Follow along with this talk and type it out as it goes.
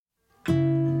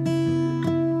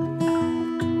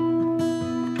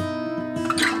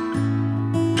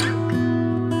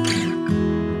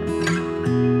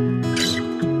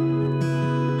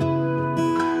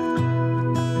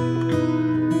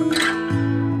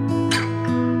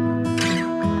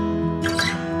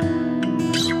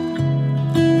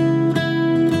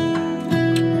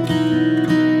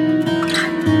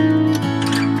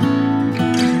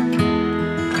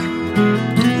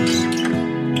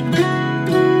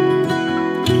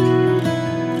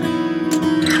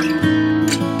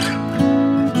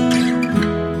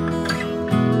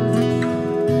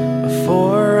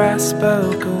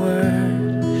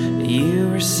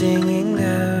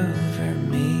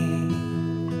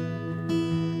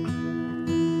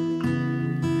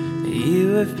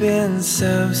have been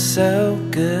so, so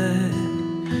good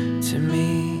to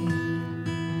me.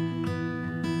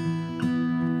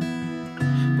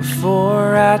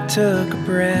 Before I took a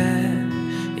breath,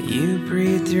 you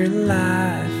breathed your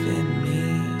life in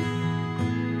me.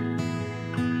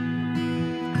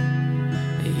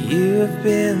 You have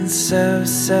been so,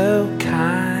 so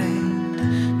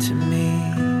kind to me.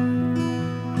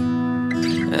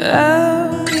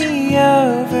 Oh, the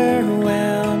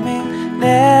overwhelming,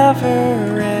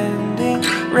 never-ending,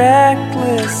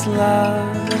 reckless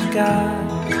love of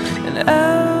God. And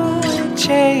oh, it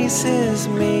chases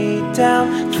me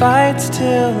down, fights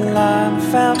till I'm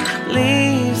found,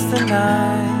 leaves the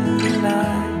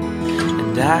 99.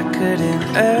 And I couldn't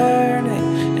earn it,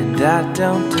 and I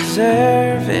don't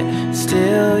deserve it,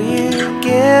 still you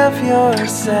give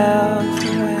yourself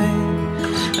away.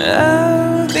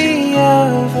 Oh, the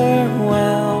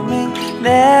overwhelming,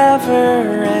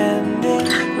 never-ending,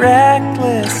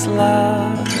 reckless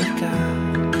love of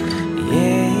God.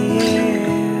 Yeah,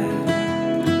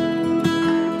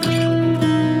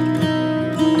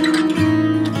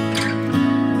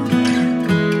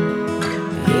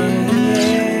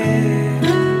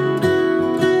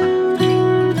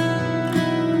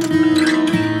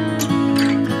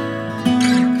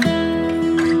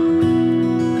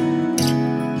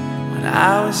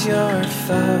 I was your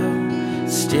foe,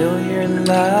 still your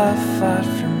love fought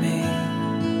for me.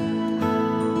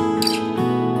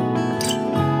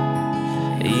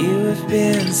 You have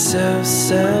been so,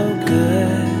 so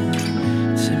good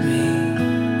to me.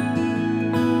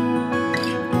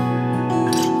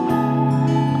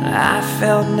 When I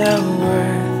felt no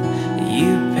worth,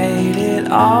 you paid it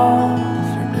all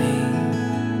for me.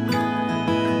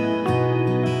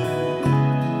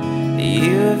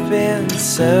 You have been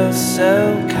so,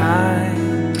 so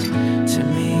kind to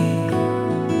me.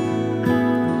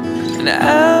 And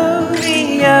oh,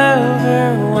 the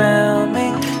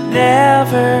overwhelming,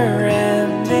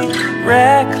 never-ending,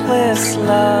 reckless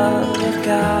love of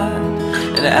God.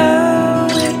 And oh,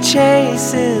 it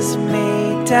chases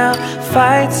me down,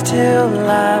 fights till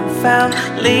I'm found,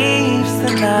 leaves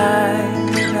the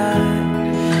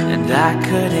 99. And I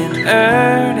couldn't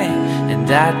earn it, and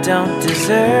I don't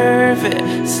deserve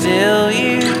it, still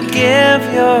you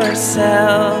give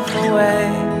yourself away.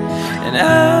 And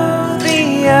oh,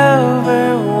 the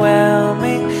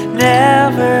overwhelming,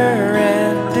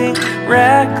 never-ending,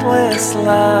 reckless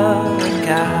love of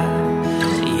God.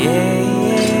 Yeah,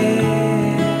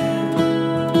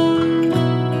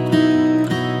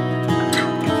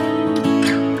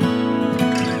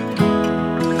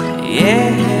 yeah,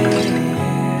 yeah.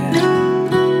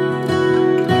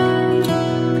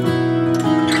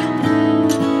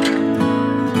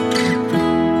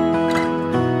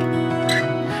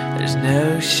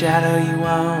 No shadow you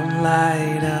won't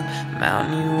light up,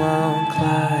 mountain you won't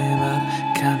climb up,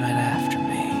 coming after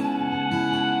me.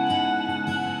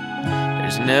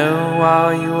 There's no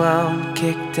wall you won't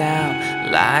kick down,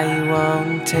 lie you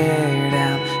won't tear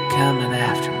down, coming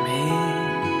after me.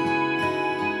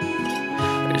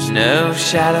 There's no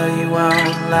shadow you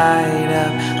won't light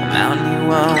up, a mountain you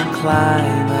won't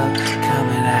climb up,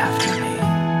 coming after me.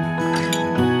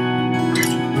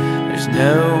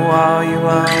 No wall you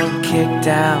won't kick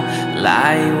down,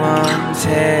 lie you won't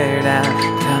tear down,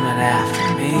 coming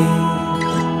after me.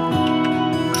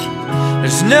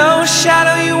 There's no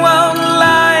shadow you won't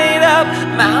light up,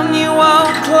 mountain you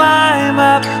won't climb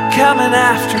up, coming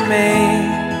after me.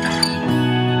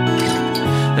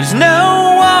 There's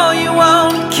no wall you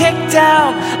won't kick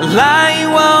down, lie you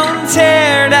won't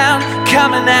tear down,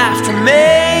 coming after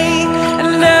me.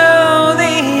 And know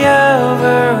the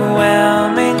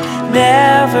overwhelming,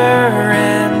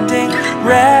 never-ending,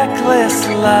 reckless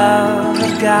love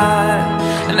of God.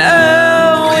 And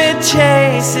oh, it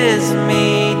chases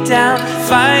me down,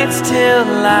 fights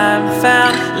till I'm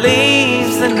found,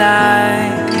 leaves the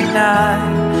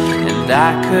 99. And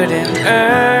I couldn't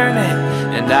earn it,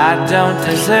 and I don't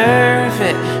deserve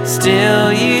it,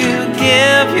 still you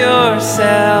give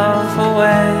yourself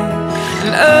away.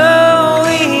 And oh,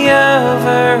 the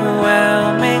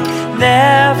overwhelming,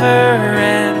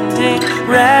 never-ending,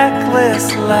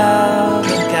 reckless love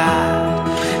of God.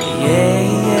 Yeah.